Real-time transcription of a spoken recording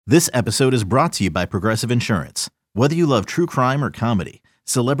This episode is brought to you by Progressive Insurance. Whether you love true crime or comedy,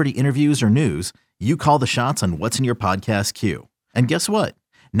 celebrity interviews or news, you call the shots on what's in your podcast queue. And guess what?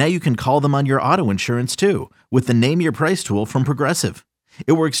 Now you can call them on your auto insurance too with the Name Your Price tool from Progressive.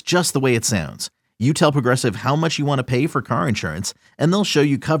 It works just the way it sounds. You tell Progressive how much you want to pay for car insurance, and they'll show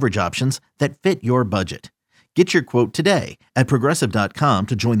you coverage options that fit your budget. Get your quote today at Progressive.com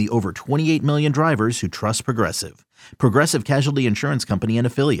to join the over 28 million drivers who trust Progressive. Progressive Casualty Insurance Company and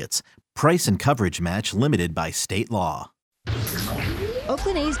Affiliates. Price and coverage match limited by state law.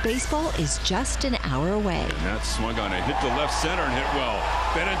 Oakland A's baseball is just an hour away. And that swung on it, hit the left center and hit well.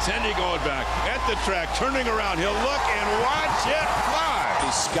 Benintendi going back at the track, turning around. He'll look and watch it fly.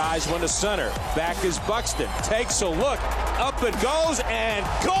 He skies one to center. Back is Buxton. Takes a look. Up it goes and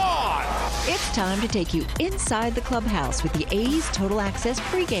gone. It's time to take you inside the clubhouse with the A's Total Access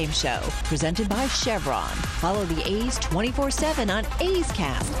pregame show, presented by Chevron. Follow the A's 24/7 on A's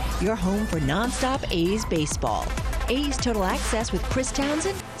Cast, your home for nonstop A's baseball. A's Total Access with Chris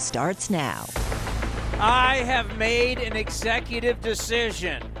Townsend starts now. I have made an executive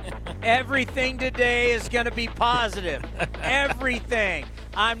decision. Everything today is going to be positive. Everything.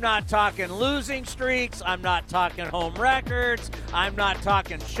 I'm not talking losing streaks. I'm not talking home records. I'm not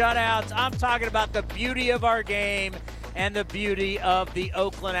talking shutouts. I'm talking about the beauty of our game and the beauty of the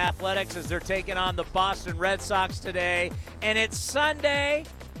Oakland Athletics as they're taking on the Boston Red Sox today. And it's Sunday.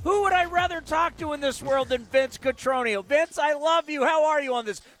 Who would I rather talk to in this world than Vince Cotroneo? Vince, I love you. How are you on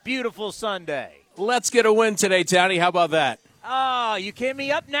this beautiful Sunday? Let's get a win today, Townie. How about that? Oh, you kidding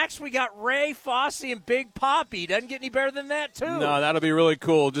me? Up next, we got Ray Fosse and Big Poppy. Doesn't get any better than that, too. No, that'll be really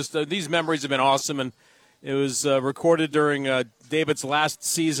cool. Just these memories have been awesome, and it was recorded during David's last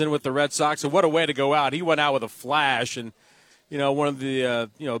season with the Red Sox. And what a way to go out. He went out with a flash, and one of the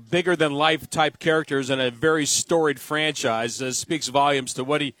bigger-than-life type characters in a very storied franchise. Speaks volumes to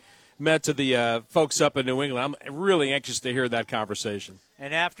what he meant to the folks up in New England. I'm really anxious to hear that conversation.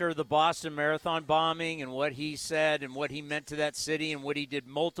 And after the Boston Marathon bombing and what he said and what he meant to that city and what he did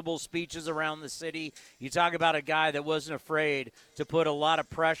multiple speeches around the city, you talk about a guy that wasn't afraid to put a lot of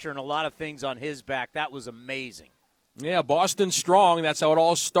pressure and a lot of things on his back. That was amazing. Yeah, Boston strong. That's how it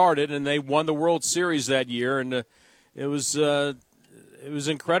all started, and they won the World Series that year. And it was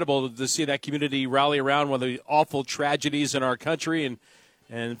incredible to see that community rally around one of the awful tragedies in our country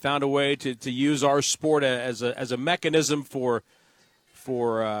and found a way to use our sport as a mechanism for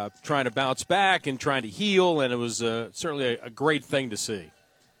trying to bounce back and trying to heal, and it was certainly a great thing to see.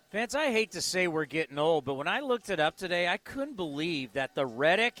 Vance, I hate to say we're getting old, but when I looked it up today, I couldn't believe that the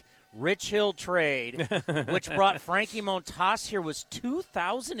Reddick-Rich Hill trade, which brought Frankie Montas here, was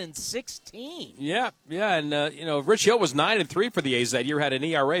 2016. Yeah, and Rich Hill was 9-3 for the A's that year, had an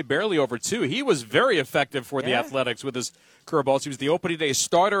ERA barely over 2. He was very effective for the Athletics with his curveballs. He was the opening day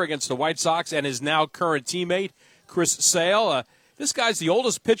starter against the White Sox and his now current teammate, Chris Sale. This guy's the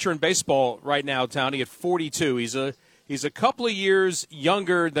oldest pitcher in baseball right now, Townie, at 42. He's a couple of years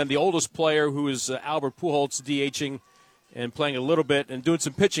younger than the oldest player, who is Albert Pujols, DHing and playing a little bit and doing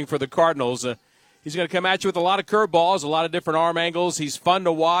some pitching for the Cardinals. He's going to come at you with a lot of curveballs, a lot of different arm angles. He's fun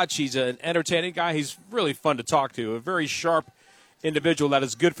to watch. He's an entertaining guy. He's really fun to talk to, a very sharp individual that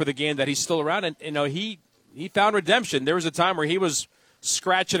is good for the game that he's still around. And, he found redemption. There was a time where he was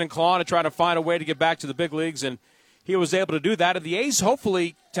scratching and clawing and trying to find a way to get back to the big leagues, and he was able to do that. And the A's,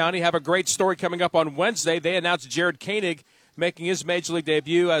 hopefully, Townie, have a great story coming up on Wednesday. They announced Jared Koenig making his Major League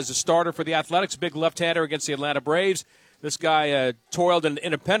debut as a starter for the Athletics, big left-hander against the Atlanta Braves. This guy toiled in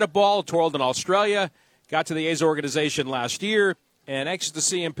independent ball, toiled in Australia, got to the A's organization last year, and anxious to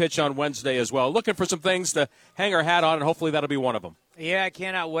see him pitch on Wednesday as well. Looking for some things to hang our hat on, and hopefully that'll be one of them. Yeah, I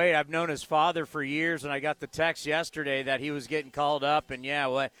cannot wait. I've known his father for years, and I got the text yesterday that he was getting called up, and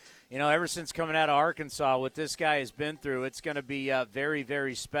ever since coming out of Arkansas, what this guy has been through, it's going to be very,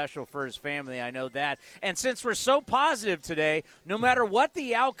 very special for his family. I know that. And since we're so positive today, no matter what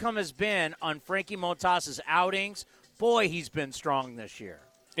the outcome has been on Frankie Montas' outings, boy, he's been strong this year.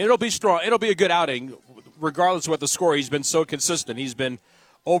 It'll be strong. It'll be a good outing, regardless of what the score. He's been so consistent. He's been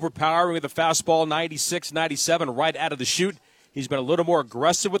overpowering with the fastball, 96, 97, right out of the chute. He's been a little more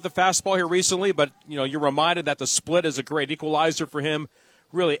aggressive with the fastball here recently, but you're reminded that the split is a great equalizer for him.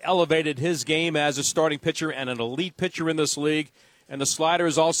 Really elevated his game as a starting pitcher and an elite pitcher in this league. And the slider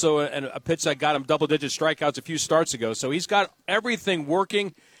is also a pitch that got him double-digit strikeouts a few starts ago. So he's got everything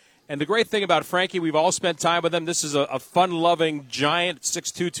working. And the great thing about Frankie, we've all spent time with him. This is a fun-loving giant,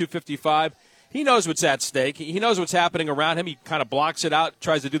 6'2", 255. He knows what's at stake. He knows what's happening around him. He kind of blocks it out,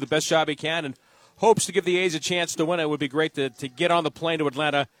 tries to do the best job he can, and hopes to give the A's a chance to win. It would be great to get on the plane to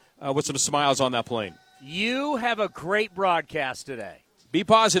Atlanta with some smiles on that plane. You have a great broadcast today. Be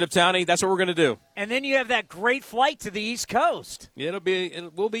positive, Townie. That's what we're going to do. And then you have that great flight to the East Coast. We'll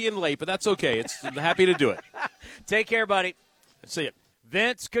be in late, but that's okay. I'm happy to do it. Take care, buddy. See you.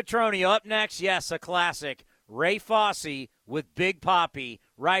 Vince Cotroneo up next. Yes, a classic. Ray Fosse with Big Papi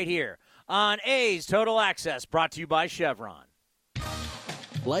right here on A's Total Access, brought to you by Chevron.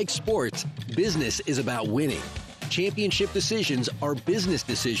 Like sports, business is about winning. Championship decisions are business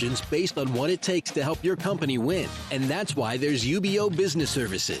decisions based on what it takes to help your company win. And that's why there's UBO Business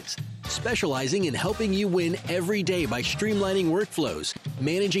Services, specializing in helping you win every day by streamlining workflows,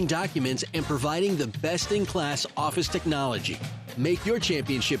 managing documents, and providing the best-in-class office technology. Make your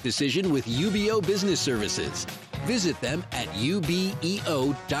championship decision with UBO Business Services. Visit them at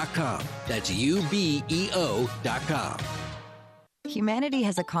ubeo.com. That's ubeo.com. Humanity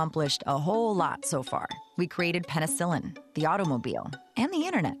has accomplished a whole lot so far. We created penicillin, the automobile, and the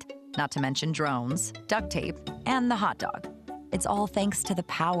internet, not to mention drones, duct tape, and the hot dog. It's all thanks to the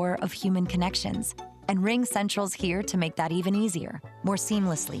power of human connections. And Ring Central's here to make that even easier, more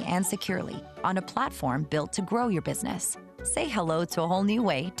seamlessly and securely, on a platform built to grow your business. Say hello to a whole new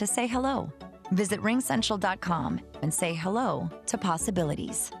way to say hello. Visit ringcentral.com and say hello to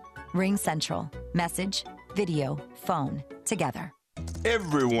possibilities. Ring Central. Message, video, phone, together.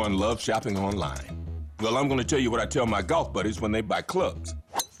 Everyone loves shopping online. Well, I'm going to tell you what I tell my golf buddies when they buy clubs.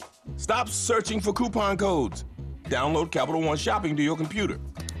 Stop searching for coupon codes. Download Capital One Shopping to your computer.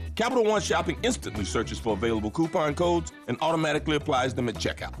 Capital One Shopping instantly searches for available coupon codes and automatically applies them at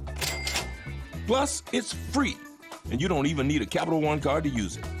checkout. Plus, it's free, and you don't even need a Capital One card to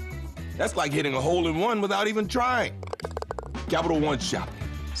use it. That's like hitting a hole-in-one without even trying. Capital One Shopping.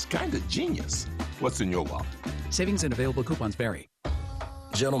 It's kind of genius. What's in your wallet? Savings and available coupons vary.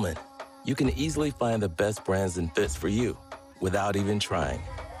 Gentlemen, you can easily find the best brands and fits for you without even trying.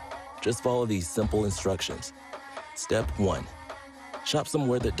 Just follow these simple instructions. Step 1. Shop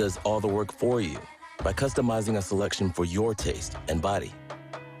somewhere that does all the work for you by customizing a selection for your taste and body.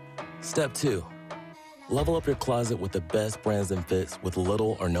 Step 2. Level up your closet with the best brands and fits with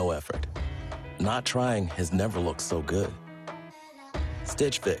little or no effort. Not trying has never looked so good.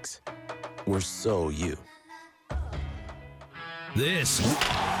 Stitch Fix. We're so you. This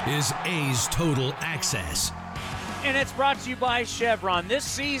is A's Total Access. And it's brought to you by Chevron. This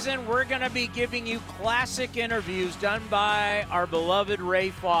season, we're going to be giving you classic interviews done by our beloved Ray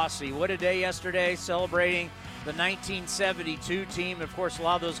Fosse. What a day yesterday, celebrating the 1972 team. Of course, a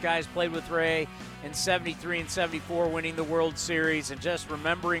lot of those guys played with Ray in 73 and 74, winning the World Series. And just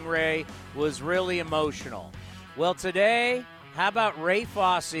remembering Ray was really emotional. Well, today, how about Ray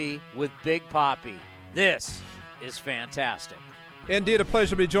Fosse with Big Papi? This is fantastic. Indeed, a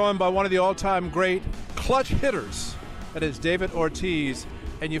pleasure to be joined by one of the all-time great clutch hitters. That is David Ortiz.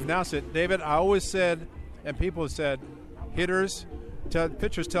 And you've announced it. David, I always said, and people have said, pitchers tell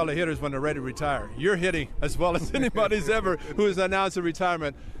the hitters when they're ready to retire. You're hitting as well as anybody's ever who has announced a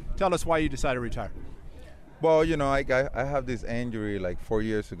retirement. Tell us why you decided to retire. Well, you know, I have this injury like 4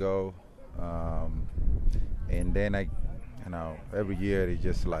 years ago. And then every year it's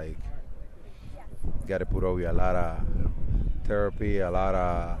just like, got to put over a lot of therapy, a lot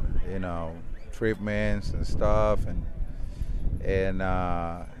of, treatments and stuff. And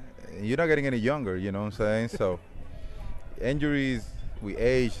you're not getting any younger, you know what I'm saying? So injuries, we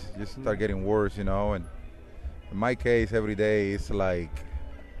age, just start getting worse, And in my case, every day it's like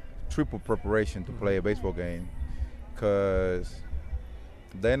triple preparation to play a baseball game, because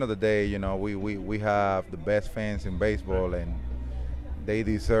at the end of the day, we have the best fans in baseball, and they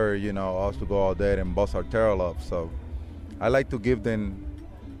deserve, us to go out there and bust our tail up. So I like to give them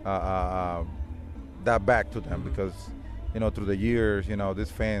that back to them, because, through the years,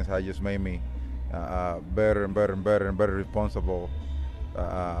 these fans have just made me better and better and better and better responsible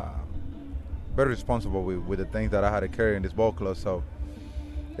with the things that I had to carry in this ball club. So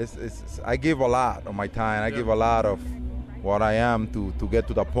I give a lot of my time. I give a lot of what I am to get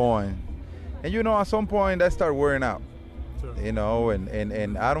to that point. And, at some point that start wearing out. Sure.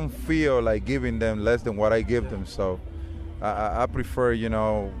 And I don't feel like giving them less than what I give them. So I prefer,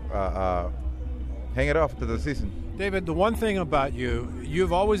 hang it off to the season. David, the one thing about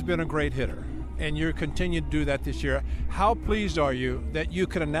you've always been a great hitter, and you continue to do that this year. How pleased are you that you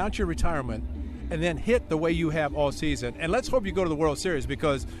can announce your retirement and then hit the way you have all season? And let's hope you go to the World Series,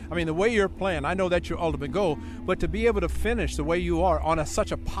 because, the way you're playing, I know that's your ultimate goal, but to be able to finish the way you are on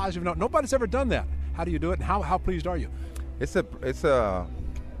such a positive note, nobody's ever done that. How do you do it, and how pleased are you? It's a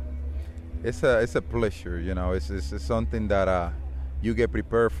pleasure, It's something that you get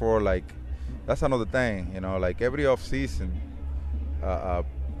prepared for. Like, that's another thing, Like every off season, I'll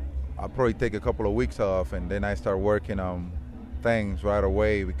probably take a couple of weeks off, and then I start working on things right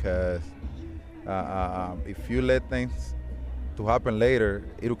away because if you let things to happen later,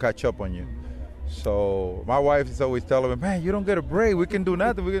 it'll catch up on you. So my wife is always telling me, man, you don't get a break. We can do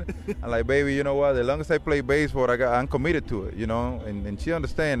nothing. I'm like, baby, you know what? As long as I play baseball, I'm committed to it, you know? And she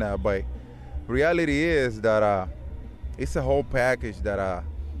understands that. But reality is that it's a whole package that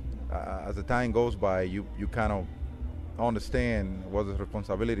as the time goes by, you kind of understand what the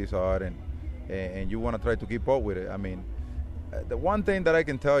responsibilities are and you want to try to keep up with it. I mean, the one thing that I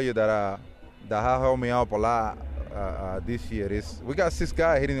can tell you that has helped me out a lot this year is we got 6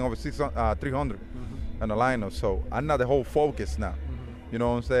 guys hitting over 300 on the lineup, so I'm not the whole focus now. You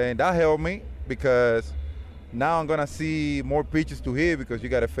know what I'm saying? That helped me because now I'm gonna see more pitches to hit because you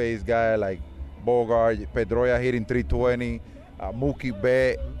got to face guys like Bogart, Pedroia hitting 320, Mookie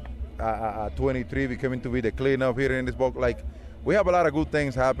Betts 23 becoming to be the cleanup hitter in this ball. Like, we have a lot of good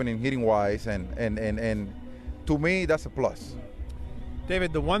things happening hitting wise, and to me that's a plus.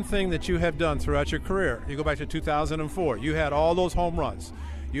 David, the one thing that you have done throughout your career, you go back to 2004, you had all those home runs.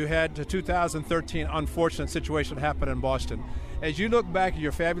 You had the 2013 unfortunate situation happen in Boston. As you look back at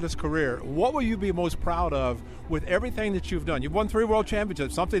your fabulous career, what will you be most proud of with everything that you've done? You've won 3 world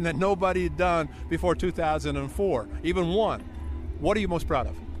championships, something that nobody had done before 2004, even one. What are you most proud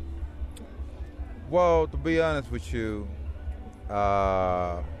of? Well, to be honest with you,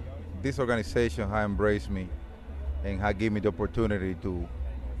 this organization has embraced me and has given me the opportunity to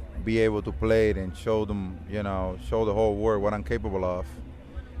be able to play it and show them, show the whole world what I'm capable of.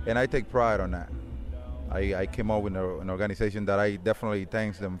 And I take pride on that. I came up with an organization that I definitely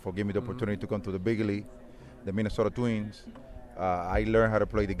thank them for giving me the opportunity to come to the big league, the Minnesota Twins. I learned how to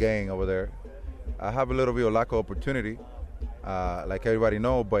play the game over there. I have a little bit of lack of opportunity, like everybody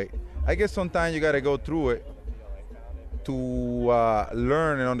knows, but I guess sometimes you got to go through it to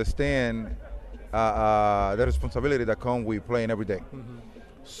learn and understand the responsibility that comes with playing every day.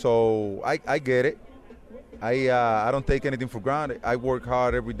 So I get it. I don't take anything for granted. I work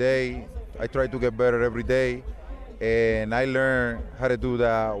hard every day. I try to get better every day, and I learned how to do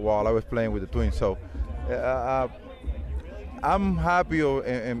that while I was playing with the Twins. So I'm happy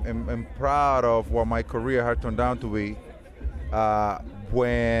and proud of what my career has turned out to be.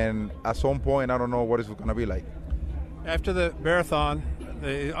 When at some point I don't know what it's going to be like. After the marathon,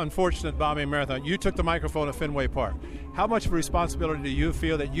 the unfortunate bombing marathon, you took the microphone at Fenway Park. How much of a responsibility do you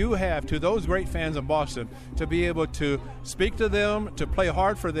feel that you have to those great fans in Boston to be able to speak to them, to play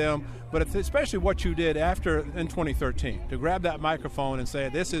hard for them, but especially what you did in 2013, to grab that microphone and say,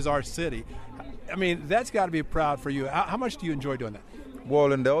 this is our city? I mean, that's got to be proud for you. How much do you enjoy doing that?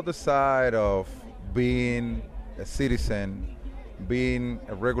 Well, on the other side of being a citizen, being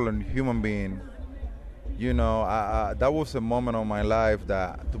a regular human being, that was a moment of my life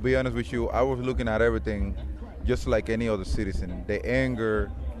that, to be honest with you, I was looking at everything just like any other citizen. The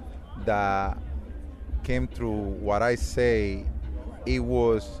anger that came through what I say, it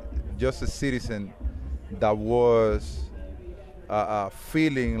was just a citizen that was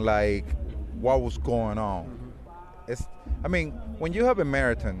feeling like what was going on. When you have a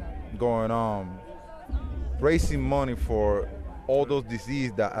marathon going on, raising money for all those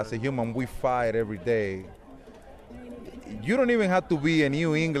diseases that as a human we fight every day, you don't even have to be a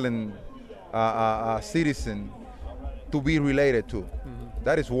New England citizen to be related to.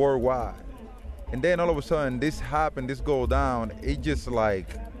 That is worldwide. And then all of a sudden this happened, this go down, it just like,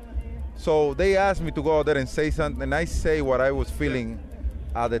 so they asked me to go out there and say something, and I say what I was feeling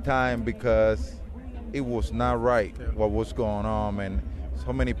at the time because it was not right what was going on, and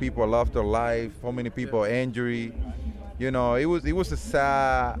so many people lost their life, so many people injured. It was a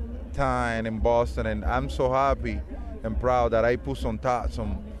sad time in Boston, and I'm so happy and proud that I put some thoughts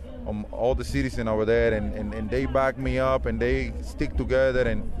on all the citizens over there, and they back me up, and they stick together,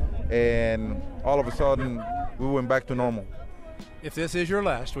 and all of a sudden we went back to normal. If this is your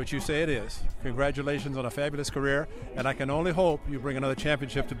last, which you say it is, congratulations on a fabulous career, and I can only hope you bring another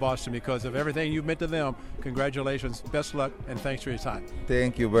championship to Boston because of everything you've meant to them. Congratulations, best luck, and thanks for your time.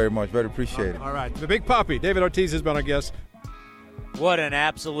 Thank you very much. Very appreciate it. All right. The Big Papi, David Ortiz, has been our guest. What an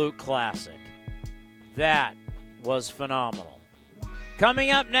absolute classic. That was phenomenal.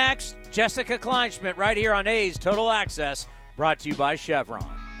 Coming up next, Jessica Kleinschmidt right here on A's Total Access, brought to you by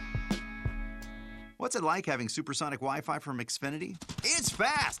Chevron. What's it like having supersonic Wi-Fi from Xfinity? It's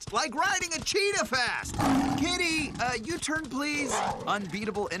fast, like riding a cheetah fast. Kitty, U-turn please.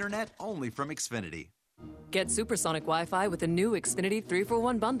 Unbeatable internet only from Xfinity. Get supersonic Wi-Fi with the new Xfinity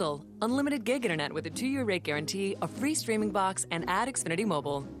 3-for-1 bundle. Unlimited gig internet with a 2-year rate guarantee, a free streaming box, and add Xfinity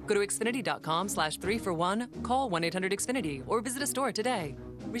Mobile. Go to Xfinity.com/3-for-1, call 1-800-XFINITY, or visit a store today.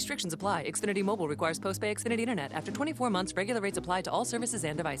 Restrictions apply. Xfinity Mobile requires post-pay Xfinity Internet. After 24 months, regular rates apply to all services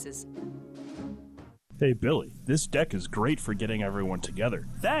and devices. Hey, Billy, this deck is great for getting everyone together.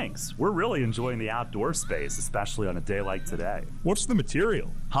 Thanks. We're really enjoying the outdoor space, especially on a day like today. What's the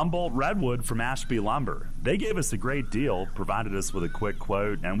material? Humboldt Redwood from Ashby Lumber. They gave us a great deal, provided us with a quick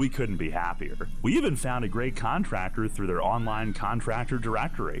quote, and we couldn't be happier. We even found a great contractor through their online contractor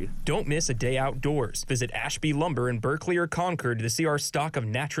directory. Don't miss a day outdoors. Visit Ashby Lumber in Berkeley or Concord to see our stock of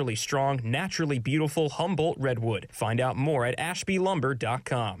naturally strong, naturally beautiful Humboldt Redwood. Find out more at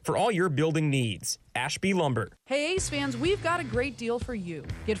ashbylumber.com for all your building needs. Ashby Lumber. Hey A's fans, we've got a great deal for you.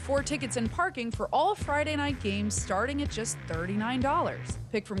 Get 4 tickets and parking for all Friday night games starting at just $39.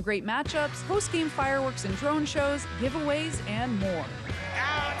 Pick from great matchups, post-game fireworks and drone shows, giveaways, and more.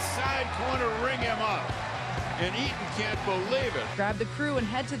 Outside corner, ring him up. And Eaton can't believe it. Grab the crew and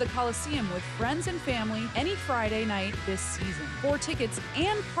head to the Coliseum with friends and family any Friday night this season. 4 tickets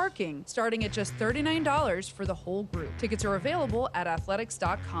and parking starting at just $39 for the whole group. Tickets are available at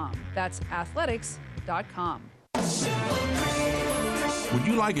athletics.com. That's athletics.com. Would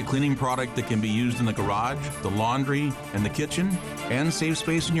you like a cleaning product that can be used in the garage, the laundry, and the kitchen, and save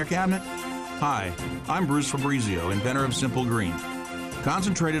space in your cabinet? Hi, I'm Bruce Fabrizio, inventor of Simple Green.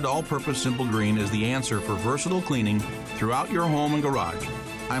 Concentrated all-purpose Simple Green is the answer for versatile cleaning throughout your home and garage.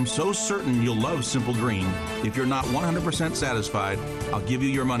 I'm so certain you'll love Simple Green. If you're not 100% satisfied, I'll give you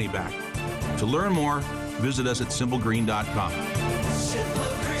your money back. To learn more, visit us at simplegreen.com.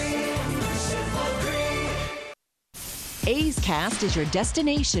 A's Cast is your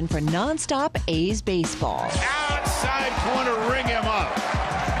destination for nonstop A's baseball. Outside corner, ring him up.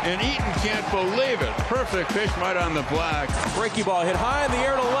 And Eaton can't believe it. Perfect pitch right on the black. Breaky ball hit high in the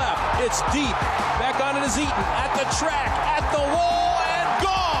air to left. It's deep. Back on it is Eaton. At the track, at the wall, and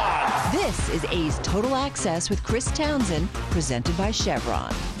gone! This is A's Total Access with Chris Townsend, presented by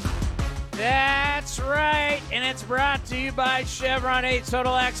Chevron. That's right, and it's brought to you by Chevron. A's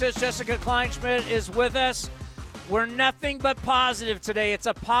Total Access. Jessica Kleinschmidt is with us. We're nothing but positive today. It's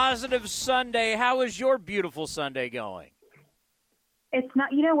a positive Sunday. How is your beautiful Sunday going? It's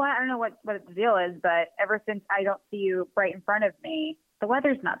not, you know what? I don't know what the deal is, but ever since I don't see you right in front of me, the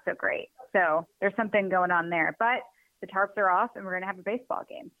weather's not so great. So there's something going on there. But the tarps are off, and we're going to have a baseball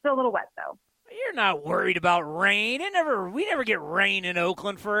game. Still a little wet, though. You're not worried about rain. We never get rain in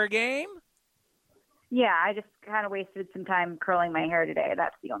Oakland for a game. Yeah, I just kind of wasted some time curling my hair today.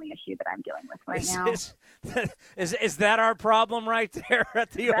 That's the only issue that I'm dealing with right now. Is that our problem right there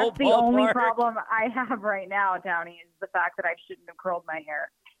at the old ballpark? That's the only problem I have right now, Downey, is the fact that I shouldn't have curled my hair.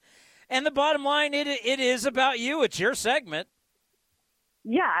 And the bottom line, it is about you. It's your segment.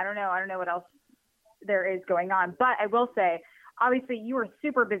 Yeah, I don't know what else there is going on. But I will say, obviously, you were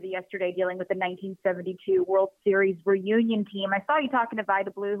super busy yesterday dealing with the 1972 World Series reunion team. I saw you talking to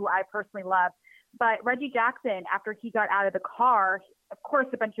Vida Blue, who I personally love. But Reggie Jackson, after he got out of the car, of course,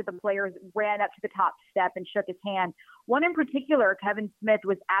 a bunch of the players ran up to the top step and shook his hand. One in particular, Kevin Smith,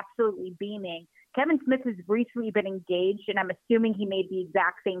 was absolutely beaming. Kevin Smith has recently been engaged, and I'm assuming he made the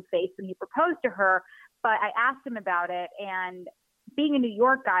exact same face when he proposed to her. But I asked him about it, and being a New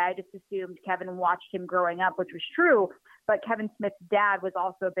York guy, I just assumed Kevin watched him growing up, which was true. But Kevin Smith's dad was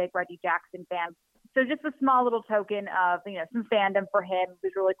also a big Reggie Jackson fan. So just a small little token of, some fandom for him. It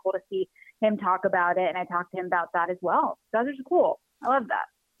was really cool to see him talk about it, and I talked to him about that as well. So that was cool. I love that.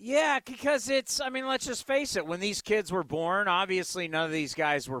 Yeah, because let's just face it. When these kids were born, obviously none of these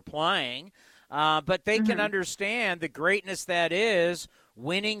guys were playing, but they can understand the greatness that is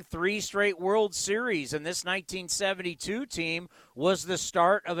winning 3 straight World Series, and this 1972 team was the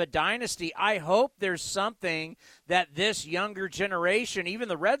start of a dynasty. I hope there's something that this younger generation, even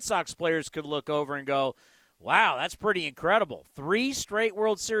the Red Sox players, could look over and go, wow, that's pretty incredible. 3 straight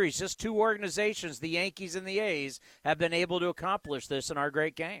World Series, just 2 organizations, the Yankees and the A's, have been able to accomplish this in our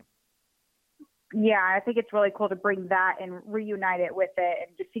great game. Yeah, I think it's really cool to bring that and reunite it with it,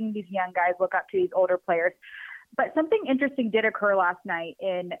 and just seeing these young guys look up to these older players. But something interesting did occur last night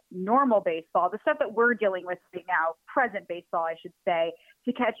in normal baseball, the stuff that we're dealing with right now, present baseball, I should say,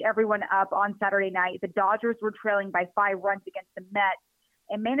 to catch everyone up on Saturday night. The Dodgers were trailing by 5 runs against the Mets,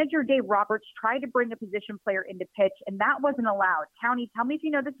 and manager Dave Roberts tried to bring a position player into pitch, and that wasn't allowed. Townie, tell me if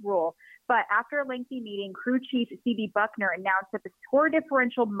you know this rule, but after a lengthy meeting, crew chief C.B. Buckner announced that the score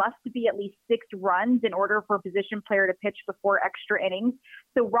differential must be at least 6 runs in order for a position player to pitch before extra innings.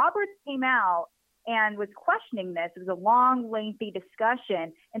 So Roberts came out and was questioning this. It was a long, lengthy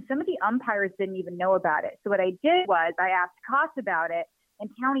discussion, and some of the umpires didn't even know about it. So what I did was I asked Koss about it, and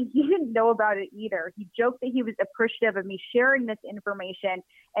Townie, he didn't know about it either. He joked that he was appreciative of me sharing this information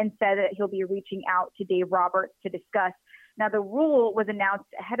and said that he'll be reaching out to Dave Roberts to discuss. Now, the rule was announced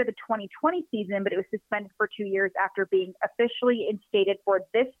ahead of the 2020 season, but it was suspended for 2 years after being officially instated for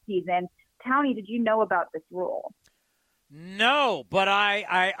this season. Townie, did you know about this rule? No, but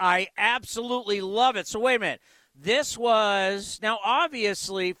I absolutely love it. So wait a minute. This was, now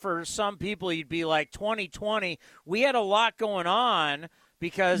obviously for some people you'd be like 2020, we had a lot going on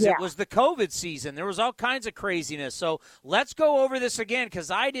because it was the COVID season. There was all kinds of craziness. So let's go over this again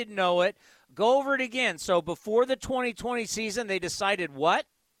because I didn't know it. Go over it again. So before the 2020 season, they decided what?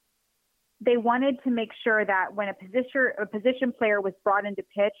 They wanted to make sure that when a position player was brought into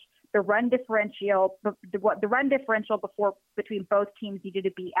pitch, the run differential between both teams needed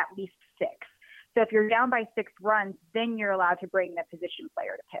to be at least 6. So if you're down by 6 runs, then you're allowed to bring the position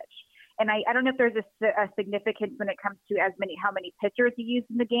player to pitch. And I don't know if there's a significance when it comes to how many pitchers he used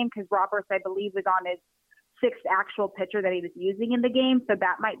in the game, because Roberts, I believe, was on his 6th actual pitcher that he was using in the game, so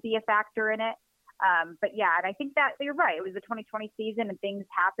that might be a factor in it. But yeah, and I think that you're right. It was the 2020 season, and things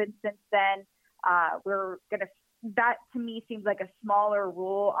happened since then. That to me seems like a smaller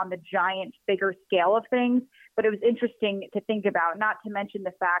rule on the giant, bigger scale of things. But it was interesting to think about. Not to mention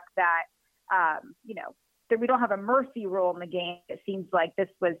the fact that that we don't have a mercy rule in the game. It seems like this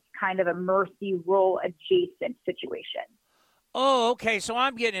was kind of a mercy rule adjacent situation. Oh, okay. So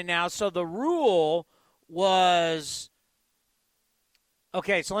I'm getting it now. So the rule was.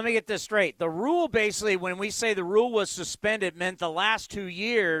 Okay, so let me get this straight. The rule basically, when we say the rule was suspended, meant the last 2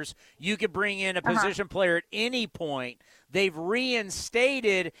 years you could bring in a position player at any point. They've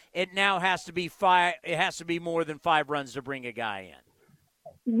reinstated it. Now has to be 5. It has to be more than 5 runs to bring a guy in.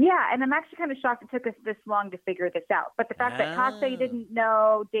 Yeah, and I'm actually kind of shocked it took us this long to figure this out. But the fact that Kase didn't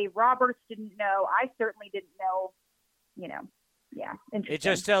know, Dave Roberts didn't know, I certainly didn't know, yeah, interesting. It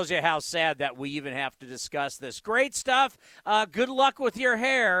just tells you how sad that we even have to discuss this. Great stuff. Good luck with your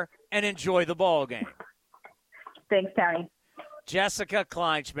hair, and enjoy the ball game. Thanks, Tony. Jessica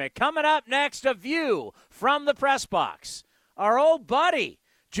Kleinschmidt. Coming up next, a view from the press box. Our old buddy,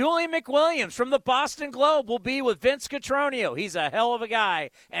 Julian McWilliams from the Boston Globe, will be with Vince Cotroneo. He's a hell of a guy,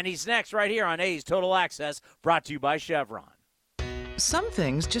 and he's next right here on A's Total Access, brought to you by Chevron. Some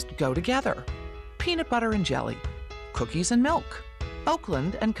things just go together. Peanut butter and jelly, cookies and milk,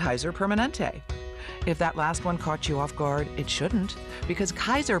 Oakland and Kaiser Permanente. If that last one caught you off guard, it shouldn't, because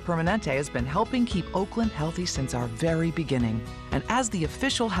Kaiser Permanente has been helping keep Oakland healthy since our very beginning. And as the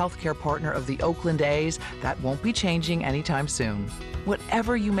official healthcare partner of the Oakland A's, that won't be changing anytime soon.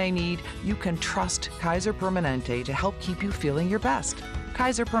 Whatever you may need, you can trust Kaiser Permanente to help keep you feeling your best.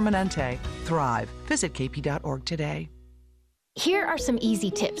 Kaiser Permanente. Thrive. Visit kp.org today. Here are some easy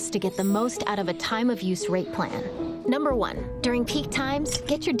tips to get the most out of a time-of-use rate plan. Number 1, during peak times,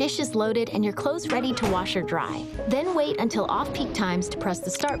 get your dishes loaded and your clothes ready to wash or dry. Then wait until off-peak times to press the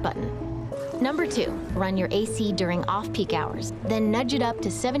start button. Number 2, run your AC during off-peak hours. Then nudge it up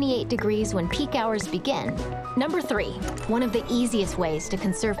to 78 degrees when peak hours begin. Number 3, one of the easiest ways to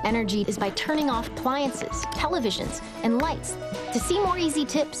conserve energy is by turning off appliances, televisions, and lights. To see more easy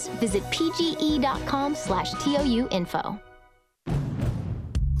tips, visit pge.com/TOUinfo.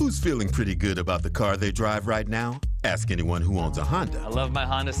 Who's feeling pretty good about the car they drive right now? Ask anyone who owns a Honda. I love my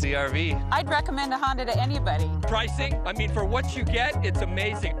Honda CR-V. I'd recommend a Honda to anybody. Pricing? I mean, for what you get, it's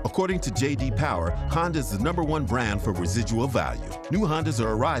amazing. According to J.D. Power, Honda is the #1 brand for residual value. New Hondas are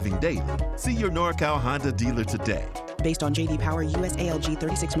arriving daily. See your NorCal Honda dealer today. Based on J.D. Power U.S. ALG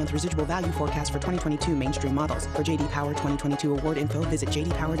 36-month residual value forecast for 2022 mainstream models. For J.D. Power 2022 award info, visit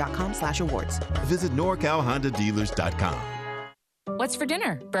jdpower.com/awards. Visit NorCalHondaDealers.com. What's for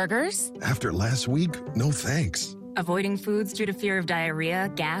dinner? Burgers? After last week, no thanks. Avoiding foods due to fear of diarrhea,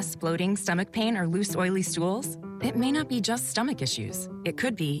 gas, bloating, stomach pain, or loose, oily stools? It may not be just stomach issues. It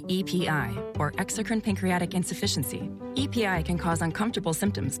could be EPI, or exocrine pancreatic insufficiency. EPI can cause uncomfortable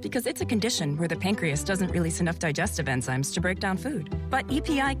symptoms because it's a condition where the pancreas doesn't release enough digestive enzymes to break down food. But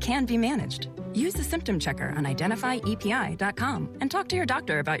EPI can be managed. Use the symptom checker on identifyepi.com and talk to your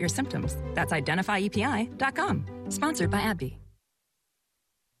doctor about your symptoms. That's identifyepi.com. Sponsored by AbbVie.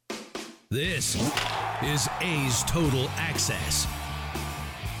 This is A's Total Access.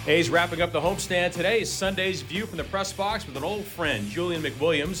 A's wrapping up the homestand today. Sunday's view from the press box with an old friend, Julian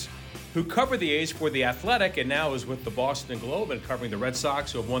McWilliams, who covered the A's for The Athletic and now is with the Boston Globe and covering the Red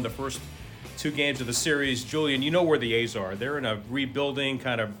Sox, who have won the first 2 games of the series. Julian, you know where the A's are. They're in a rebuilding,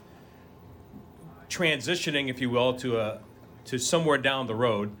 kind of transitioning, if you will, to somewhere down the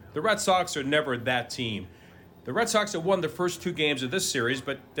road. The Red Sox are never that team. The Red Sox have won the first 2 games of this series,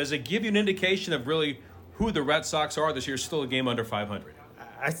 but does it give you an indication of really who the Red Sox are this year? Still a game under 500.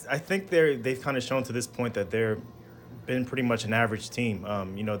 I think they've kind of shown to this point that they're been pretty much an average team.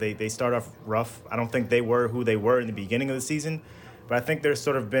 They start off rough. I don't think they were who they were in the beginning of the season, but I think there's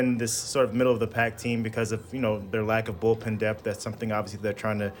sort of been this sort of middle of the pack team because of their lack of bullpen depth. That's something obviously they're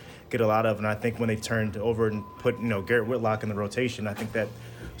trying to get a lot of. And I think when they turned over and put Garrett Whitlock in the rotation, I think that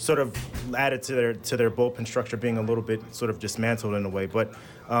sort of added to their bullpen structure being a little bit sort of dismantled in a way. But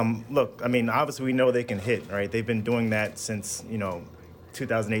look, I mean, obviously we know they can hit, right? They've been doing that since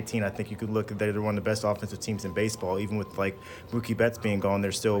 2018. I think you could look at they're one of the best offensive teams in baseball. Even with like Mookie Betts being gone,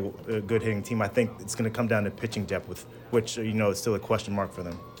 they're still a good hitting team. I think it's going to come down to pitching depth, which is still a question mark for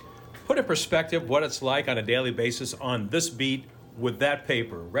them. Put in perspective what it's like on a daily basis on this beat with that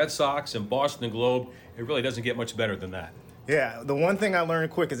paper, Red Sox and Boston Globe. It really doesn't get much better than that. Yeah, the one thing I learned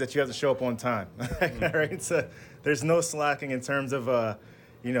quick is that you have to show up on time. Right? So there's no slacking in terms of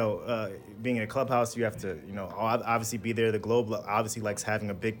being in a clubhouse. You have to obviously be there. The Globe obviously likes having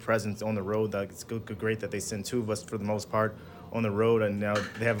a big presence on the road. It's great that they send two of us for the most part on the road, and now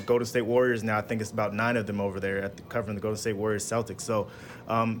they have Golden State Warriors. Now I think it's about 9 of them over there covering the Golden State Warriors Celtics. So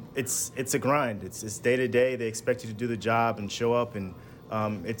it's a grind. It's day to day. They expect you to do the job and show up, and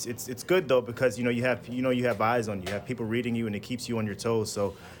it's good though because you have eyes on you. You have people reading you, and it keeps you on your toes.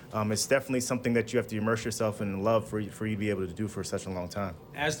 So it's definitely something that you have to immerse yourself in and love for you to be able to do for such a long time.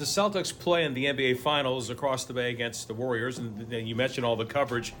 As the Celtics play in the NBA Finals across the bay against the Warriors, and you mentioned all the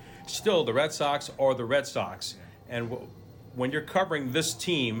coverage, still the Red Sox are the Red Sox. And when you're covering this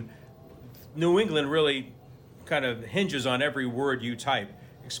team, New England really kind of hinges on every word you type.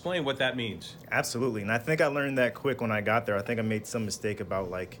 Explain what that means. Absolutely. And I think I learned that quick when I got there. I think I made some mistake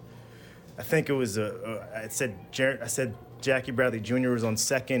about I think it was I said Jackie Bradley Jr. was on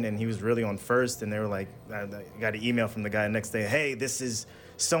second and he was really on first, and they were like, I got an email from the guy the next day, hey, this is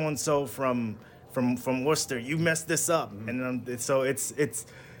so-and-so from Worcester, you messed this up. Mm-hmm. And so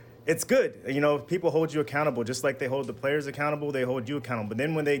it's good. People hold you accountable just like they hold the players accountable. They hold you accountable. But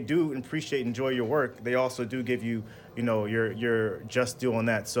then when they do appreciate and enjoy your work, they also do give you, your just due on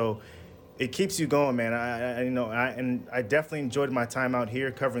that. So it keeps you going, man. I definitely enjoyed my time out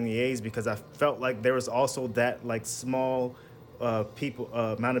here covering the A's because I felt like there was also that small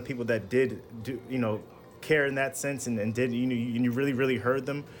amount of people that did do care in that sense and did you really really heard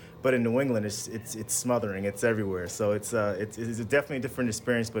them. But in New England, it's smothering. It's everywhere. So it's definitely a different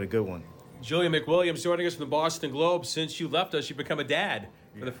experience, but a good one. Julian McWilliams joining us from the Boston Globe. Since you left us, you've become a dad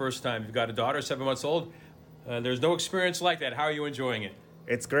for the first time. You've got a daughter, 7 months old. There's no experience like that. How are you enjoying it?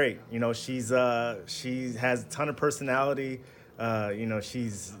 It's great. She has a ton of personality.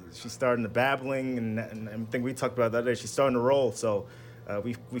 She's starting to babbling, and I think we talked about that other day. She's starting to roll. So.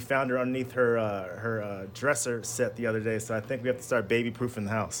 We found her underneath her dresser set the other day, so I think we have to start baby-proofing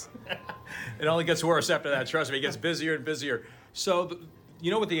the house. It only gets worse after that, trust me. It gets busier and busier. So, you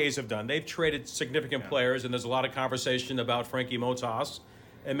know what the A's have done? They've traded significant players, and there's a lot of conversation about Frankie Montas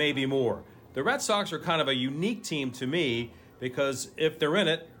and maybe more. The Red Sox are kind of a unique team to me because if they're in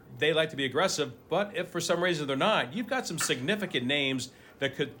it, they like to be aggressive, but if for some reason they're not, you've got some significant names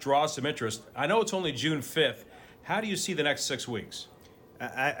that could draw some interest. I know it's only June 5th. How do you see the next 6 weeks?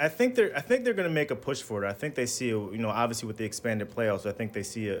 I think they're going to make a push for it. I think they see, obviously with the expanded playoffs, I think they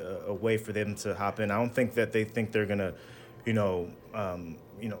see a way for them to hop in. I don't think that they think they're going to,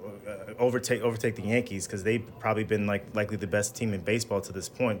 overtake the Yankees because they've probably been likely the best team in baseball to this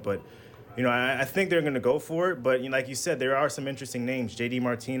point. But, I think they're going to go for it. But like you said, there are some interesting names. J.D.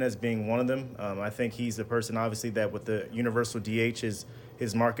 Martinez being one of them. I think he's a person, obviously, that with the universal DH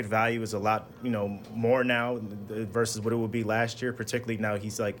his market value is a lot, more now versus what it would be last year. Particularly now,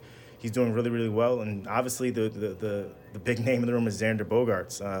 he's doing really, really well. And obviously, the big name in the room is Xander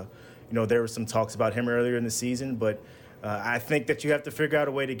Bogaerts. There were some talks about him earlier in the season, but I think that you have to figure out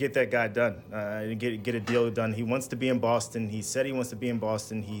a way to get that guy done, and get a deal done. He wants to be in Boston. He said he wants to be in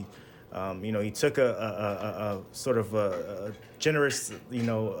Boston. He took a sort of a generous,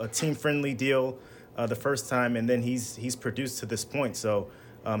 a team-friendly deal the first time, and then he's produced to this point. So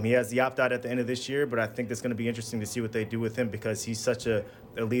he has the opt-out at the end of this year, but I think it's going to be interesting to see what they do with him because he's such a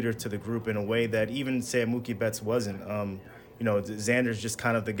leader to the group in a way that even, say, Mookie Betts wasn't. Xander's just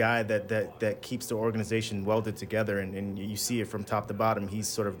kind of the guy that keeps the organization welded together, and you see it from top to bottom. He's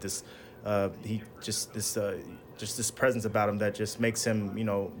sort of this this presence about him that just makes him,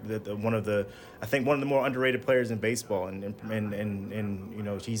 one of the more underrated players in baseball, and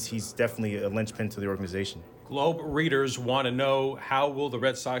he's definitely a linchpin to the organization. Globe readers want to know how will the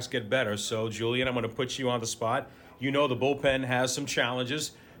Red Sox get better. So, Julian, I'm going to put you on the spot. The bullpen has some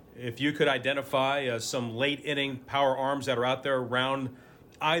challenges. If you could identify some late inning power arms that are out there around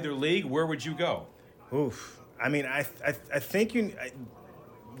either league, where would you go? Oof. I mean, I think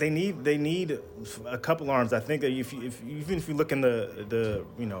they need a couple arms. I think that even if you look in the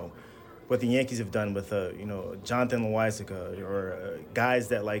what the Yankees have done with Jonathan Loaisiga or guys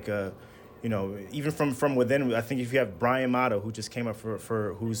that even from within. I think if you have Brian Mata, who just came up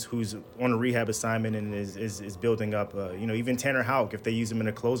for who's on a rehab assignment and is building up. Even Tanner Houck, if they use him in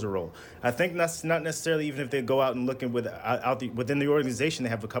a closer role. I think that's not necessarily even if they go out and looking within the organization, they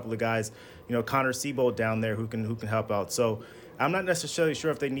have a couple of guys. Connor Seabold down there who can help out. So I'm not necessarily sure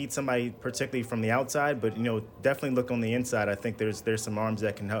if they need somebody particularly from the outside, but definitely look on the inside. I think there's some arms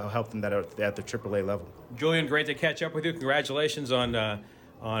that can help them that are at the AAA level. Julian, great to catch up with you. Congratulations on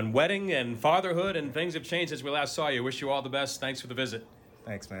wedding and fatherhood, and things have changed since we last saw you. Wish you all the best. Thanks for the visit.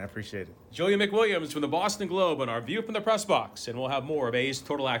 Thanks, man. I appreciate it. Julian McWilliams from the Boston Globe on our View from the Press Box, and we'll have more of A's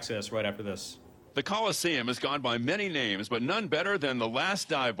Total Access right after this. The Coliseum has gone by many names, but none better than the Last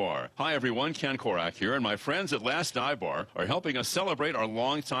Dive Bar. Hi, everyone. Ken Korak here, and my friends at Last Dive Bar are helping us celebrate our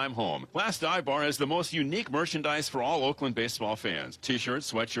longtime home. Last Dive Bar has the most unique merchandise for all Oakland baseball fans.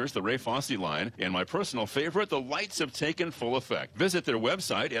 T-shirts, sweatshirts, the Ray Fosse line, and my personal favorite, the lights have taken full effect. Visit their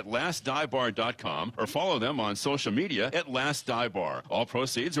website at lastdivebar.com or follow them on social media at Last Dive Bar. All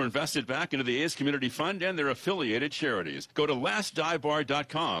proceeds are invested back into the A's Community Fund and their affiliated charities. Go to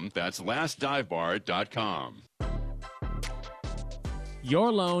lastdivebar.com. That's lastdivebar.com.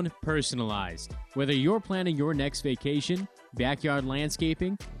 Your loan personalized. Whether you're planning your next vacation, backyard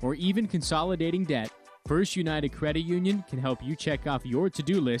landscaping, or even consolidating debt, First United Credit Union can help you check off your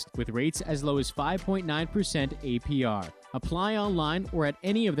to-do list with rates as low as 5.9% APR. Apply online or at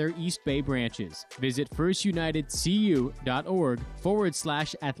any of their East Bay branches. Visit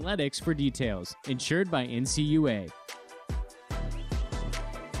firstunitedcu.org/athletics for details. Insured by NCUA.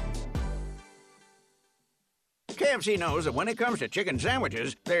 KFC knows that when it comes to chicken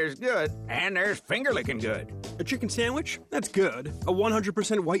sandwiches, there's good and there's finger-licking good. A chicken sandwich? That's good. A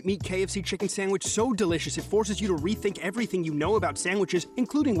 100% white meat KFC chicken sandwich so delicious it forces you to rethink everything you know about sandwiches,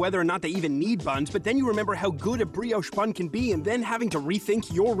 including whether or not they even need buns, but then you remember how good a brioche bun can be and then having to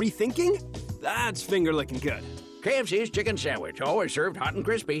rethink your rethinking? That's finger-licking good. KFC's chicken sandwich, always served hot and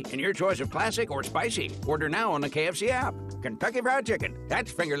crispy in your choice of classic or spicy. Order now on the KFC app. Kentucky Fried Chicken.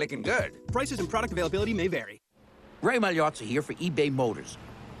 That's finger-licking good. Prices and product availability may vary. Ray Magliozzi here for eBay Motors.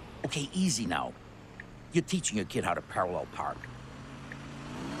 Okay, easy now. You're teaching your kid how to parallel park.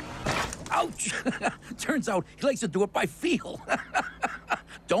 Ouch! Turns out he likes to do it by feel.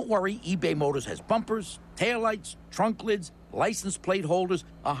 Don't worry, eBay Motors has bumpers, taillights, trunk lids, license plate holders,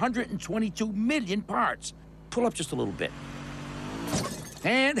 122 million parts. Pull up just a little bit.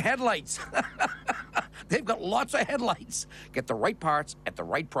 And headlights. They've got lots of headlights. Get the right parts at the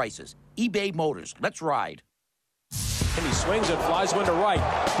right prices. eBay Motors. Let's ride. And he swings and flies one to right.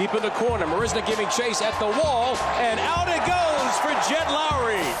 Deep in the corner. Marisnick giving chase at the wall. And out it goes for Jed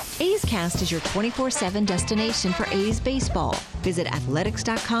Lowry. A's Cast is your 24/7 destination for A's baseball. Visit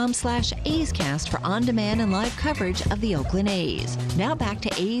athletics.com/A's Cast for on-demand and live coverage of the Oakland A's. Now back to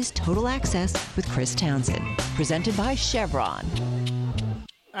A's Total Access with Chris Townsend. Presented by Chevron.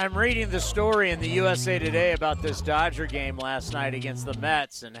 I'm reading the story in the USA Today about this Dodger game last night against the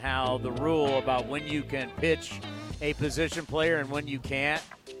Mets and how the rule about when you can pitch a position player and when you can't.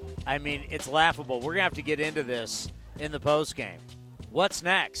 I mean, it's laughable. We're going to have to get into this in the postgame. What's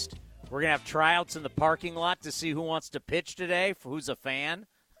next? We're going to have tryouts in the parking lot to see who wants to pitch today, for who's a fan.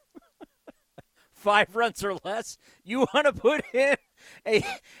 5 runs or less. You want to put in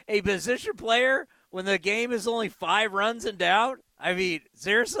a position player when the game is only 5 runs in doubt? I mean,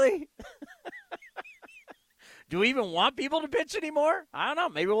 seriously? Do we even want people to pitch anymore? I don't know.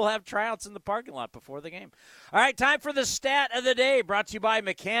 Maybe we'll have tryouts in the parking lot before the game. All right, time for the stat of the day, brought to you by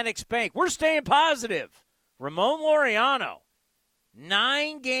Mechanics Bank. We're staying positive. Ramon Laureano,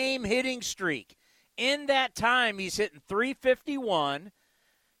 9-game hitting streak. In that time, he's hitting .351.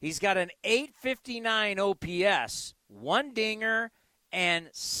 He's got an .859 OPS, 1 dinger, and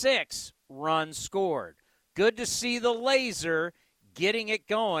 6 runs scored. Good to see the laser getting it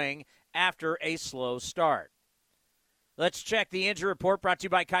going after a slow start. Let's check the injury report, brought to you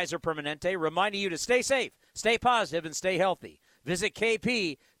by Kaiser Permanente, reminding you to stay safe, stay positive, and stay healthy. Visit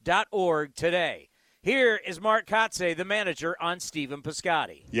kp.org today. Here is Mark Kotze, the manager, on Stephen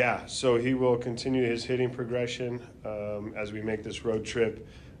Piscotty. Yeah, so he will continue his hitting progression as we make this road trip.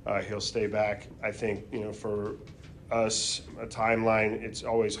 He'll stay back. I think, for us, a timeline, it's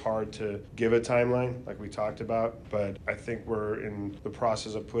always hard to give a timeline like we talked about, but I think we're in the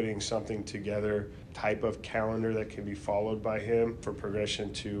process of putting something together, type of calendar that can be followed by him for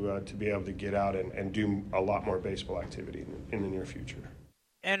progression to be able to get out and do a lot more baseball activity in the near future.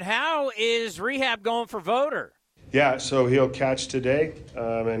 And how is rehab going for Voter? Yeah, so he'll catch today,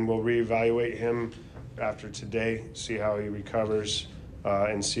 and we'll reevaluate him after today, see how he recovers,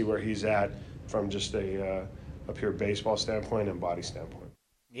 and see where he's at from just a pure baseball standpoint and body standpoint.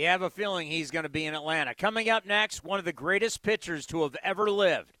 You have a feeling he's going to be in Atlanta. Coming up next, one of the greatest pitchers to have ever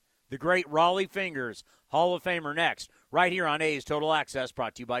lived, the great Rollie Fingers, Hall of Famer next, right here on A's Total Access,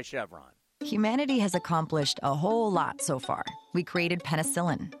 brought to you by Chevron. Humanity has accomplished a whole lot so far. We created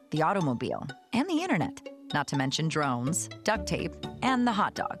penicillin, the automobile, and the internet, not to mention drones, duct tape, and the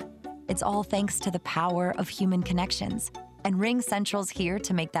hot dog. It's all thanks to the power of human connections. And RingCentral's here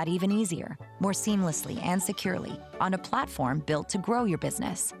to make that even easier, more seamlessly and securely, on a platform built to grow your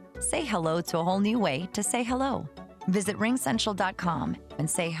business. Say hello to a whole new way to say hello. Visit ringcentral.com and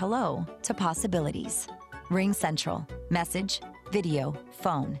say hello to possibilities. RingCentral. Message, video,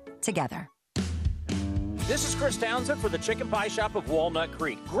 phone, together. This is Chris Townsend for the Chicken Pie Shop of Walnut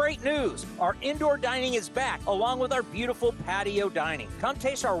Creek. Great news! Our indoor dining is back, along with our beautiful patio dining. Come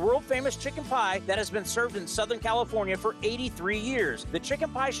taste our world-famous chicken pie that has been served in Southern California for 83 years. The Chicken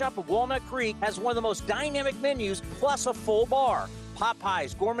Pie Shop of Walnut Creek has one of the most dynamic menus, plus a full bar. Pot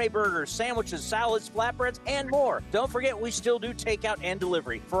pies, gourmet burgers, sandwiches, salads, flatbreads, and more. Don't forget, we still do takeout and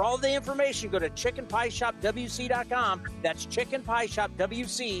delivery. For all the information, go to chickenpieshopwc.com. That's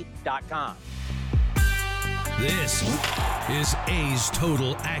chickenpieshopwc.com. This is A's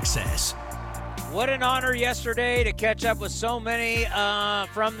Total Access. What an honor yesterday to catch up with so many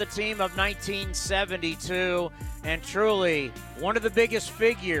from the team of 1972. And truly, one of the biggest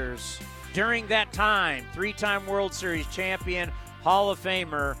figures during that time, three-time World Series champion, Hall of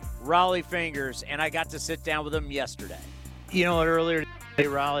Famer, Rollie Fingers. And I got to sit down with him yesterday. You know what, earlier today,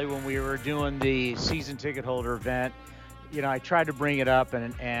 Rollie, when we were doing the season ticket holder event, you know, I tried to bring it up,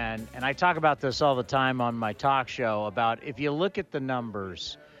 and I talk about this all the time on my talk show about if you look at the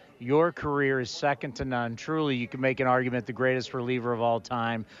numbers, your career is second to none. Truly, you can make an argument the greatest reliever of all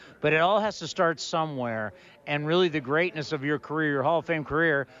time, but it all has to start somewhere. And really the greatness of your career, your Hall of Fame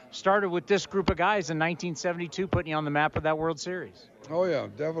career, started with this group of guys in 1972 putting you on the map of that World Series. Oh, yeah,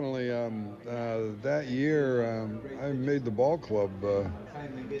 definitely. That year, I made the ball club I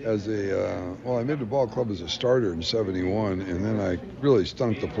made the ball club as a starter in 71, and then I really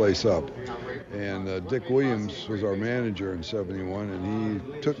stunk the place up. And Dick Williams was our manager in 71, and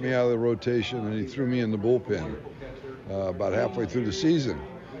he took me out of the rotation, and he threw me in the bullpen about halfway through the season.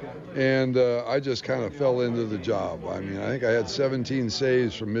 And I just kind of fell into the job. I mean, I think I had 17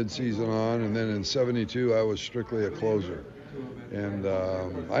 saves from midseason on, and then in 72, I was strictly a closer. And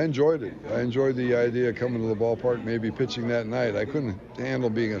I enjoyed it. I enjoyed the idea of coming to the ballpark, maybe pitching that night. I couldn't handle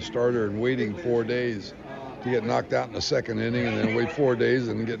being a starter and waiting 4 days to get knocked out in the second inning, and then wait 4 days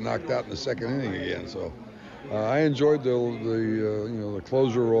and get knocked out in the second inning again. So I enjoyed the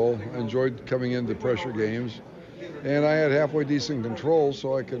closer role. I enjoyed coming into pressure games, and I had halfway decent control,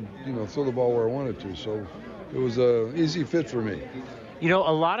 so I could throw the ball where I wanted to. So it was an easy fit for me. You know,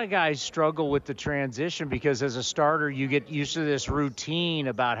 a lot of guys struggle with the transition because as a starter, you get used to this routine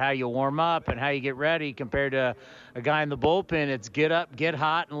about how you warm up and how you get ready compared to a guy in the bullpen. It's get up, get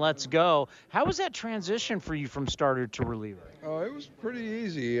hot, and let's go. How was that transition for you from starter to reliever? It was pretty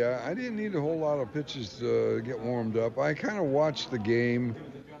easy. I didn't need a whole lot of pitches to get warmed up. I kind of watched the game.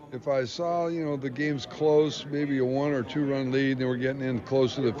 If I saw, the game's close, maybe a 1 or 2 run lead, and we're getting in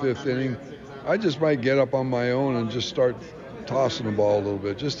close to the 5th inning, I just might get up on my own and just start tossing the ball a little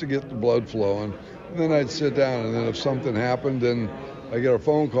bit just to get the blood flowing. And then I'd sit down, and then if something happened and I get a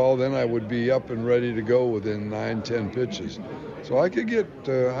phone call, then I would be up and ready to go within 9-10 pitches. So I could get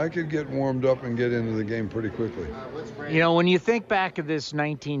warmed up and get into the game pretty quickly. When you think back of this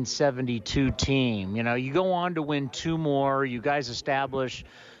 1972 team, you go on to win 2 more. You guys establish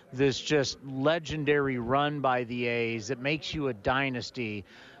this just legendary run by the A's that makes you a dynasty.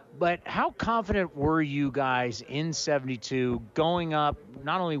 But how confident were you guys in 72 going up,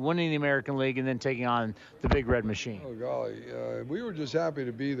 not only winning the American League and then taking on the Big Red Machine? Oh, golly. We were just happy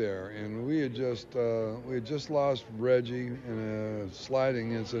to be there. And we had just lost Reggie in a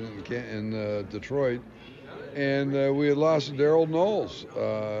sliding incident in Detroit. And we had lost Darryl Knowles.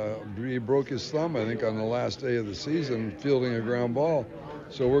 He broke his thumb, I think, on the last day of the season, fielding a ground ball.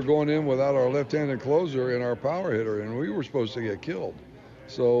 So we're going in without our left-handed closer and our power hitter, and we were supposed to get killed.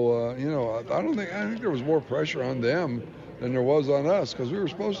 So, I think there was more pressure on them than there was on us because we were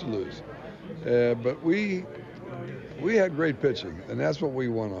supposed to lose. But we had great pitching, and that's what we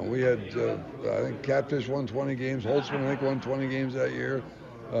won on. We had, I think Catfish won 20 games. Holtzman, I think, won 20 games that year.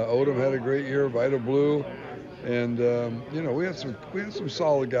 Odom had a great year. Vita Blue. And, we had some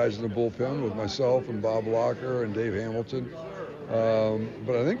solid guys in the bullpen with myself and Bob Locker and Dave Hamilton.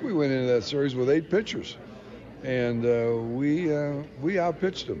 But I think we went into that series with 8 pitchers. and we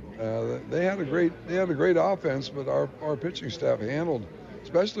outpitched them. They had a great offense, but our pitching staff handled,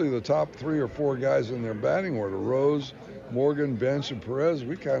 especially the top 3 or 4 guys in their batting order, Rose, Morgan, Bench, and Perez.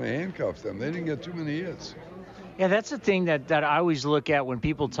 We kind of handcuffed them. They didn't get too many hits. Yeah, that's the thing that I always look at when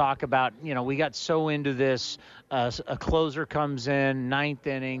people talk about, we got so into this, a closer comes in, 9th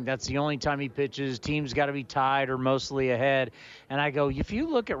inning, that's the only time he pitches, team's got to be tied or mostly ahead. And I go, if you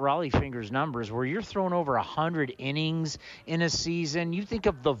look at Raleigh Finger's numbers where you're throwing over 100 innings in a season, you think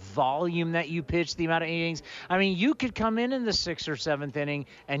of the volume that you pitch, the amount of innings. I mean, you could come in the 6th or 7th inning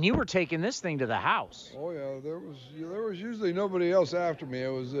and you were taking this thing to the house. Oh, yeah, there was usually nobody else after me. It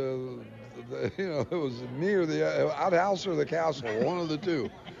was it was me or the outhouse or the castle, one of the two.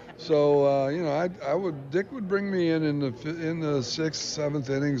 So Dick would bring me in the 6th, 7th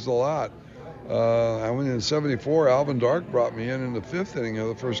innings a lot. I went in '74. Alvin Dark brought me in the 5th inning of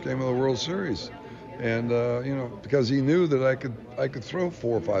the first game of the World Series, and because he knew that I could throw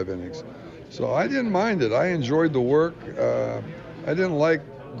 4 or 5 innings, so I didn't mind it. I enjoyed the work. I didn't like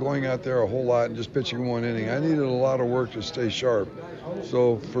going out there a whole lot and just pitching 1 inning. I needed a lot of work to stay sharp.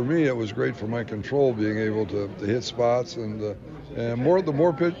 So for me, it was great for my control, being able to hit spots, and the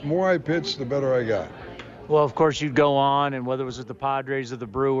more I pitched, the better I got. Well, of course, you'd go on, and whether it was with the Padres or the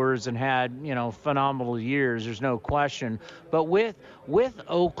Brewers, and had phenomenal years. There's no question. But with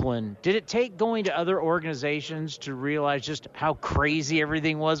Oakland, did it take going to other organizations to realize just how crazy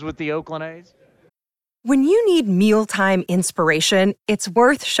everything was with the Oakland A's? When you need mealtime inspiration, it's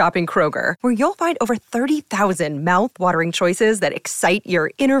worth shopping Kroger, where you'll find over 30,000 mouth-watering choices that excite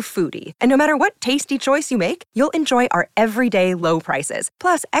your inner foodie. And no matter what tasty choice you make, you'll enjoy our everyday low prices,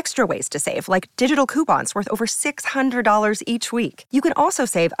 plus extra ways to save, like digital coupons worth over $600 each week. You can also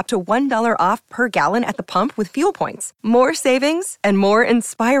save up to $1 off per gallon at the pump with fuel points. More savings and more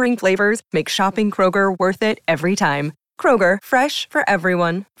inspiring flavors make shopping Kroger worth it every time. Kroger, fresh for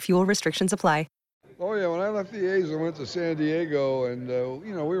everyone. Fuel restrictions apply. Oh yeah, when I left the A's, I went to San Diego, and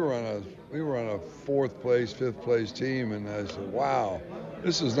we were on a 4th place, 5th place team, and I said, "Wow,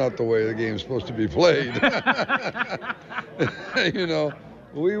 this is not the way the game's supposed to be played."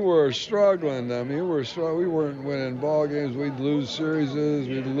 We were struggling. I mean, we weren't winning ball games. We'd lose series.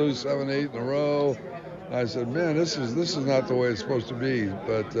 We'd lose 7, 8 in a row. I said, "Man, this is not the way it's supposed to be."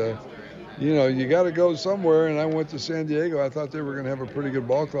 But you got to go somewhere, and I went to San Diego. I thought they were going to have a pretty good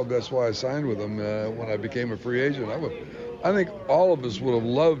ball club. That's why I signed with them when I became a free agent. I think all of us would have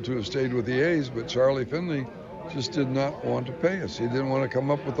loved to have stayed with the A's, but Charlie Finley just did not want to pay us. He didn't want to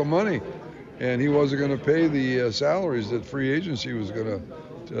come up with the money, and he wasn't going to pay the salaries that free agency was going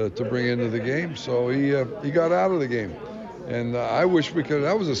to bring into the game. So he got out of the game, and I wish we could.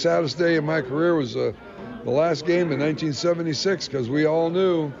 That was the saddest day of my career. Was the last game in 1976, because we all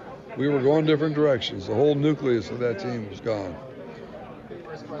knew we were going different directions. The whole nucleus of that team was gone.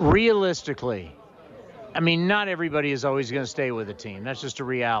 Realistically, I mean, not everybody is always going to stay with a team. That's just a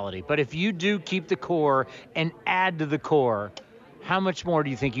reality. But if you do keep the core and add to the core, how much more do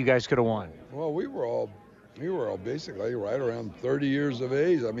you think you guys could have won? Well, we were all basically right around 30 years of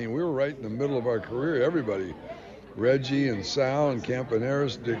age. I mean, we were right in the middle of our career. Everybody, Reggie and Sal and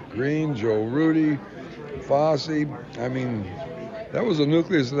Campaneris, Dick Green, Joe Rudy, Fosse. I mean, that was the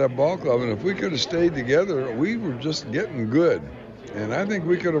nucleus of that ball club, and if we could have stayed together, we were just getting good. And I think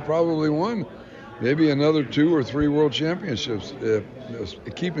we could have probably won maybe another 2 or 3 world championships,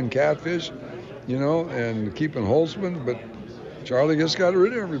 keeping Catfish, and keeping Holtzman. But Charlie just got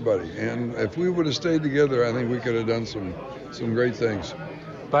rid of everybody. And if we would have stayed together, I think we could have done some great things.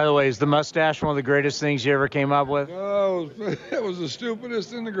 By the way, is the mustache one of the greatest things you ever came up with? Oh, it was the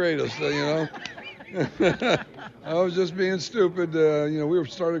stupidest and the greatest, I was just being stupid. We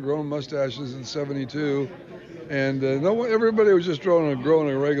started growing mustaches in '72, and everybody was just growing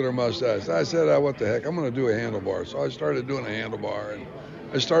a regular mustache. I said, what the heck, I'm going to do a handlebar. So I started doing a handlebar, and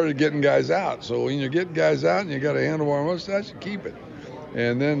I started getting guys out. So when you're getting guys out and you got a handlebar mustache, you keep it.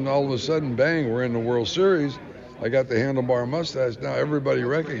 And then all of a sudden, bang, we're in the World Series. I got the handlebar mustache. Now everybody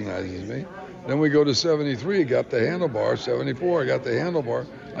recognizes me. Then we go to '73, got the handlebar. '74, I got the handlebar.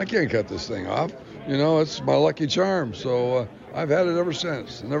 I can't cut this thing off. It's my lucky charm. So I've had it ever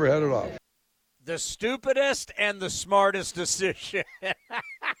since. Never had it off. The stupidest and the smartest decision.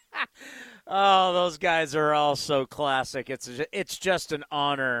 Oh, those guys are all so classic. It's just an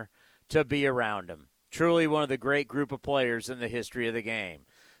honor to be around them. Truly one of the great group of players in the history of the game.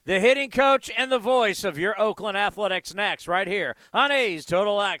 The hitting coach and the voice of your Oakland Athletics next, right here on A's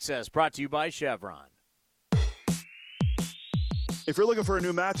Total Access, brought to you by Chevron. If you're looking for a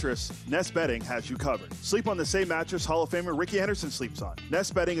new mattress, Nest Bedding has you covered. Sleep on the same mattress Hall of Famer Ricky Henderson sleeps on.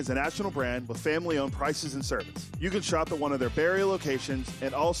 Nest Bedding is a national brand with family-owned prices and service. You can shop at one of their Barrier locations,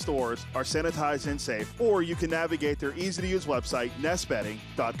 and all stores are sanitized and safe, or you can navigate their easy-to-use website,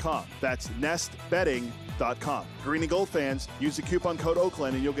 nestbedding.com. That's nestbedding.com. Green and Gold fans, use the coupon code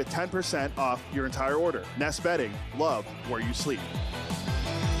Oakland and you'll get 10% off your entire order. Nest Bedding, love where you sleep.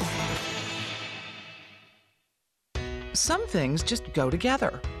 Some things just go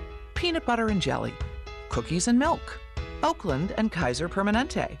together. Peanut butter and jelly, cookies and milk, Oakland and Kaiser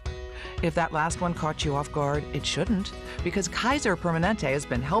Permanente. If that last one caught you off guard, it shouldn't, because Kaiser Permanente has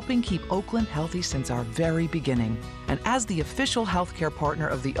been helping keep Oakland healthy since our very beginning. And as the official healthcare partner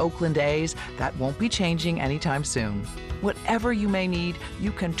of the Oakland A's, that won't be changing anytime soon. Whatever you may need,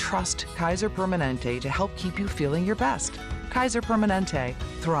 you can trust Kaiser Permanente to help keep you feeling your best. Kaiser Permanente.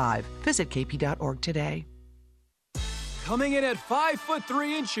 Thrive. Visit kp.org today. Coming in at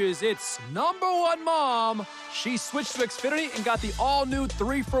 5'3", it's number one mom. She switched to Xfinity and got the all-new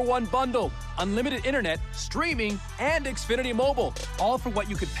 3-for-1 bundle. Unlimited internet, streaming, and Xfinity Mobile. All for what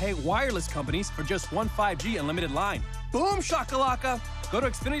you could pay wireless companies for just one 5G unlimited line. Boom shakalaka! Go to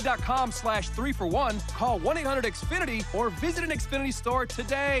Xfinity.com/3-for-1, call 1-800-XFINITY, or visit an Xfinity store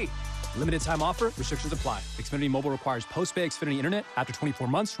today. Limited time offer, restrictions apply. Xfinity Mobile requires post-pay Xfinity internet. After 24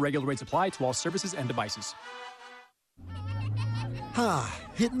 months, regular rates apply to all services and devices.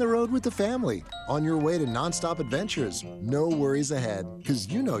 Hitting the road with the family. On your way to nonstop adventures. No worries ahead, because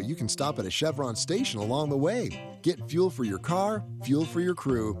you know you can stop at a Chevron station along the way. Get fuel for your car, fuel for your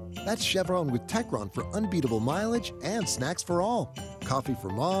crew. That's Chevron with Techron for unbeatable mileage and snacks for all. Coffee for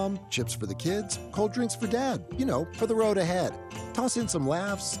mom, chips for the kids, cold drinks for dad. You know, for the road ahead. Toss in some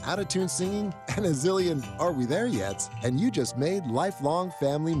laughs, out-of-tune singing, and a zillion "Are we there yet?" And you just made lifelong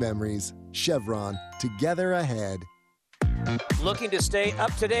family memories. Chevron, together ahead. Looking to stay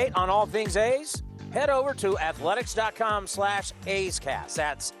up to date on all things A's? Head over to athletics.com/A'scast.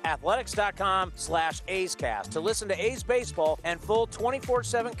 That's athletics.com/A'scast to listen to A's baseball and full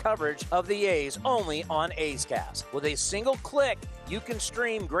 24/7 coverage of the A's only on A's Cast. With a single click, you can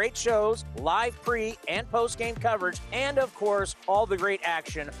stream great shows, live pre- and post-game coverage, and, of course, all the great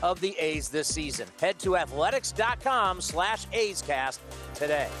action of the A's this season. Head to athletics.com/A'scast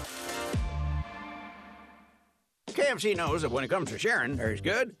today. KFC knows that when it comes to sharing, there's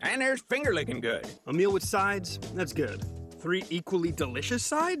good and there's finger-licking good. A meal with sides, that's good. 3 equally delicious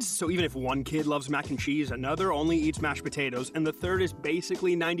sides? So even if one kid loves mac and cheese, another only eats mashed potatoes, and the third is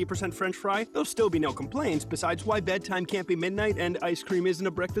basically 90% French fry, there'll still be no complaints, besides why bedtime can't be midnight and ice cream isn't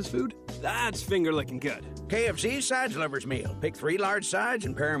a breakfast food? That's finger-licking good. KFC's Sides Lovers Meal. Pick 3 large sides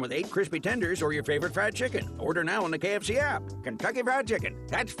and pair them with 8 crispy tenders or your favorite fried chicken. Order now on the KFC app. Kentucky Fried Chicken.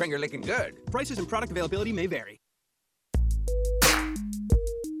 That's finger-licking good. Prices and product availability may vary.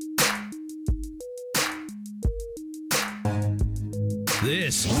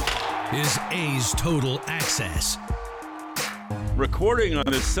 This is A's Total Access. Recording on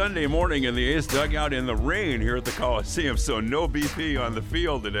this Sunday morning in the A's dugout in the rain here at the Coliseum, so no BP on the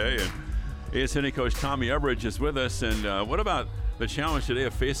field today. And A's hitting coach Tommy Everidge is with us. And what about the challenge today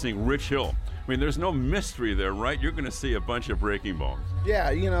of facing Rich Hill? I mean, there's no mystery there, right? You're going to see a bunch of breaking balls.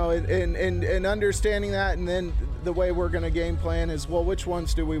 Yeah, you know, and understanding that, and then the way we're going to game plan is, well, which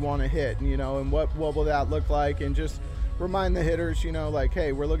ones do we want to hit, you know, and what will that look like, and just remind the hitters, you know, like,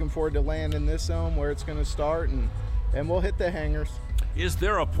 hey, we're looking forward to land in this zone where it's going to start, and we'll hit the hangers. Is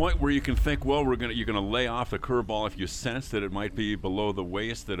there a point where you can think, well, you're going to lay off the curveball if you sense that it might be below the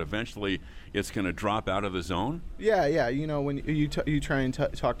waist, that eventually it's going to drop out of the zone? Yeah. You know, when you try and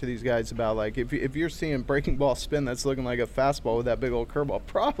talk to these guys about, like, if you're seeing breaking ball spin that's looking like a fastball with that big old curveball,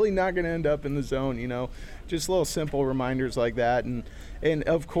 probably not going to end up in the zone, you know. Just little simple reminders like that. And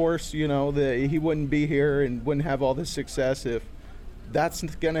of course, you know, he wouldn't be here and wouldn't have all this success if that's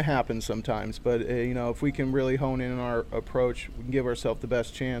going to happen sometimes. But, you know, if we can really hone in on our approach, we can give ourselves the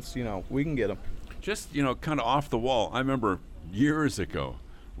best chance, you know, we can get them. Just, you know, kind of off the wall. I remember years ago,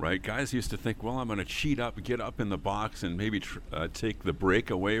 right, guys used to think, well, I'm going to cheat up, get up in the box and maybe take the break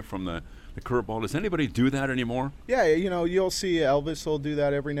away from the curveball. Does anybody do that anymore? Yeah, you know, you'll see Elvis will do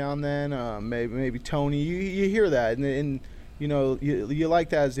that every now and then. Maybe Tony. You hear that, and you know, you like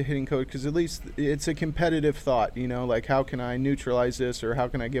that as a hitting coach because at least it's a competitive thought. You know, like, how can I neutralize this, or how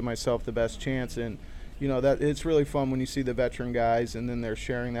can I give myself the best chance? And you know, that it's really fun when you see the veteran guys and then they're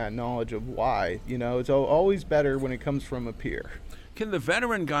sharing that knowledge of why. You know, it's always better when it comes from a peer. Can the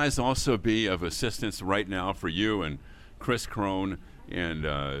veteran guys also be of assistance right now for you and Chris Crone and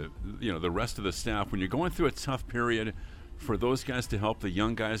you know, the rest of the staff when you're going through a tough period, for those guys to help the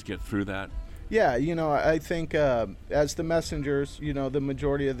young guys get through that? Yeah, I think as the messengers, the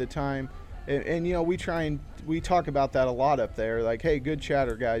majority of the time, and we talk about that a lot up there, like, hey, good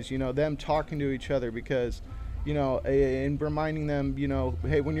chatter, guys, them talking to each other because, and reminding them,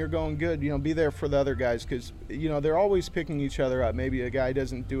 hey, when you're going good, be there for the other guys because, they're always picking each other up. Maybe a guy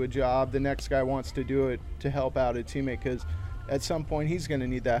doesn't do a job, the next guy wants to do it to help out a teammate because at some point he's going to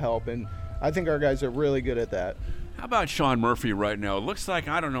need that help, and I think our guys are really good at that. How about Sean Murphy right now? It looks like,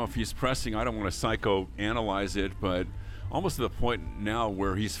 I don't know if he's pressing, I don't want to psychoanalyze it, but almost to the point now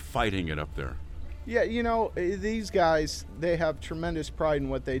where he's fighting it up there. Yeah, these guys, they have tremendous pride in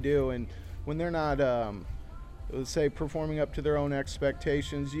what they do, and when they're not, let's say, performing up to their own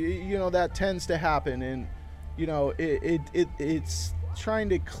expectations, that tends to happen, and, it's trying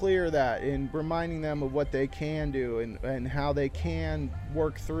to clear that and reminding them of what they can do and how they can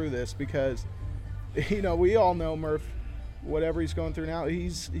work through this because we all know Murph, whatever he's going through now,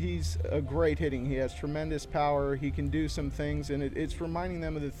 he's a great hitting. He has tremendous power. He can do some things, and it's reminding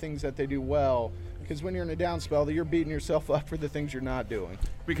them of the things that they do well. Because when you're in a down spell, you're beating yourself up for the things you're not doing.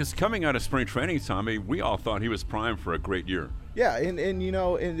 Because coming out of spring training, Tommy, we all thought he was primed for a great year. Yeah, and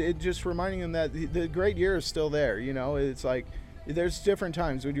it just reminding him that the great year is still there. It's like there's different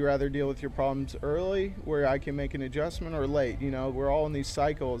times. Would you rather deal with your problems early where I can make an adjustment or late? We're all in these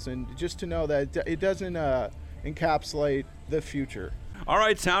cycles, and just to know that it doesn't encapsulate the future. All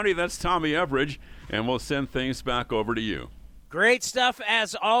right, Townie, that's Tommy Everidge, and we'll send things back over to you. Great stuff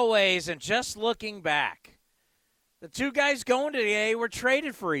as always, and just looking back, the two guys going today were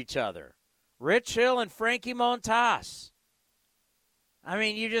traded for each other, Rich Hill and Frankie Montas. I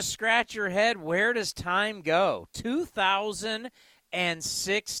mean, you just scratch your head. Where does time go?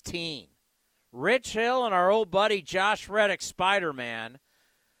 2016. Rich Hill and our old buddy Josh Reddick, Spider-Man,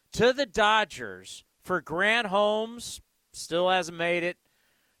 to the Dodgers for Grant Holmes. Still hasn't made it.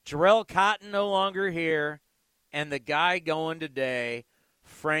 Jarrell Cotton no longer here. And the guy going today,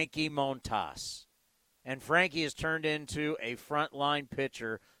 Frankie Montas. And Frankie has turned into a frontline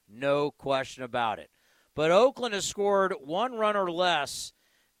pitcher, no question about it. But Oakland has scored 1 run or less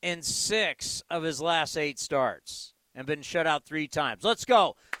in 6 of his last 8 starts and been shut out 3 times. Let's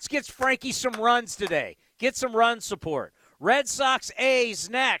go. Let's get Frankie some runs today. Get some run support. Red Sox A's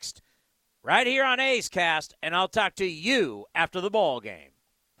next, right here on A's Cast, and I'll talk to you after the ball game.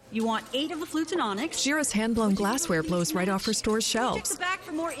 You want 8 of the flutes and onyx. Shira's hand-blown glassware blows right off her store's shelves. Check the back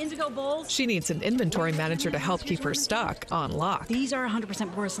for more indigo bowls. She needs an inventory manager to help keep her stock on lock. These are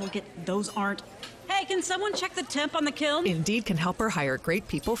 100% borosilicate. Those aren't. Hey, can someone check the temp on the kiln? Indeed can help her hire great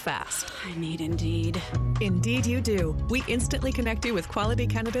people fast. I need Indeed. Indeed you do. We instantly connect you with quality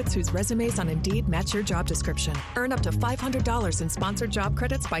candidates whose resumes on Indeed match your job description. Earn up to $500 in sponsored job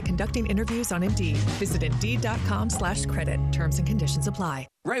credits by conducting interviews on Indeed. Visit Indeed.com/credit. Terms and conditions apply.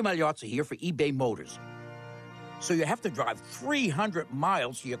 Ray Magliozzi here for eBay Motors. So you have to drive 300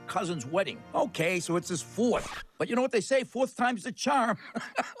 miles to your cousin's wedding. Okay, so it's his 4th. But you know what they say, 4th time's the charm.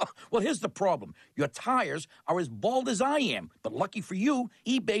 Well, here's the problem. Your tires are as bald as I am. But lucky for you,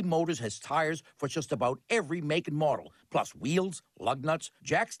 eBay Motors has tires for just about every make and model. Plus wheels, lug nuts,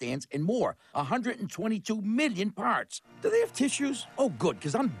 jack stands, and more. 122 million parts. Do they have tissues? Oh, good,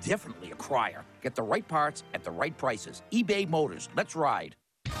 because I'm definitely a crier. Get the right parts at the right prices. eBay Motors. Let's ride.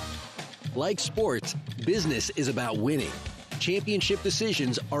 Like sports, business is about winning. Championship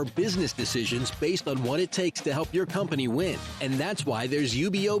decisions are business decisions based on what it takes to help your company win. And that's why there's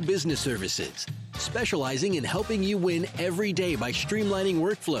UBO Business Services, specializing in helping you win every day by streamlining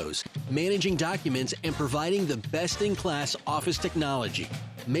workflows, managing documents, and providing the best-in-class office technology.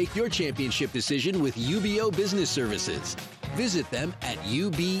 Make your championship decision with UBO Business Services. Visit them at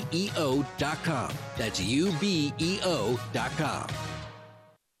ubeo.com. That's ubeo.com.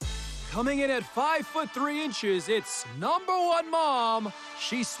 Coming in at 5'3", it's #1 mom.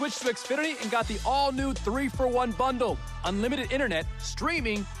 She switched to Xfinity and got the all-new 3-for-1 bundle. Unlimited internet,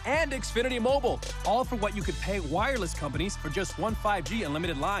 streaming, and Xfinity Mobile. All for what you could pay wireless companies for just one 5G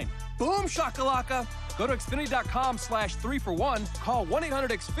unlimited line. Boom shakalaka! Go to Xfinity.com/3-for-1, call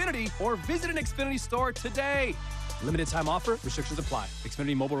 1-800-XFINITY, or visit an Xfinity store today. Limited time offer. Restrictions apply.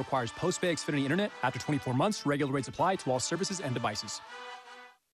 Xfinity Mobile requires post-pay Xfinity internet. After 24 months, regular rates apply to all services and devices.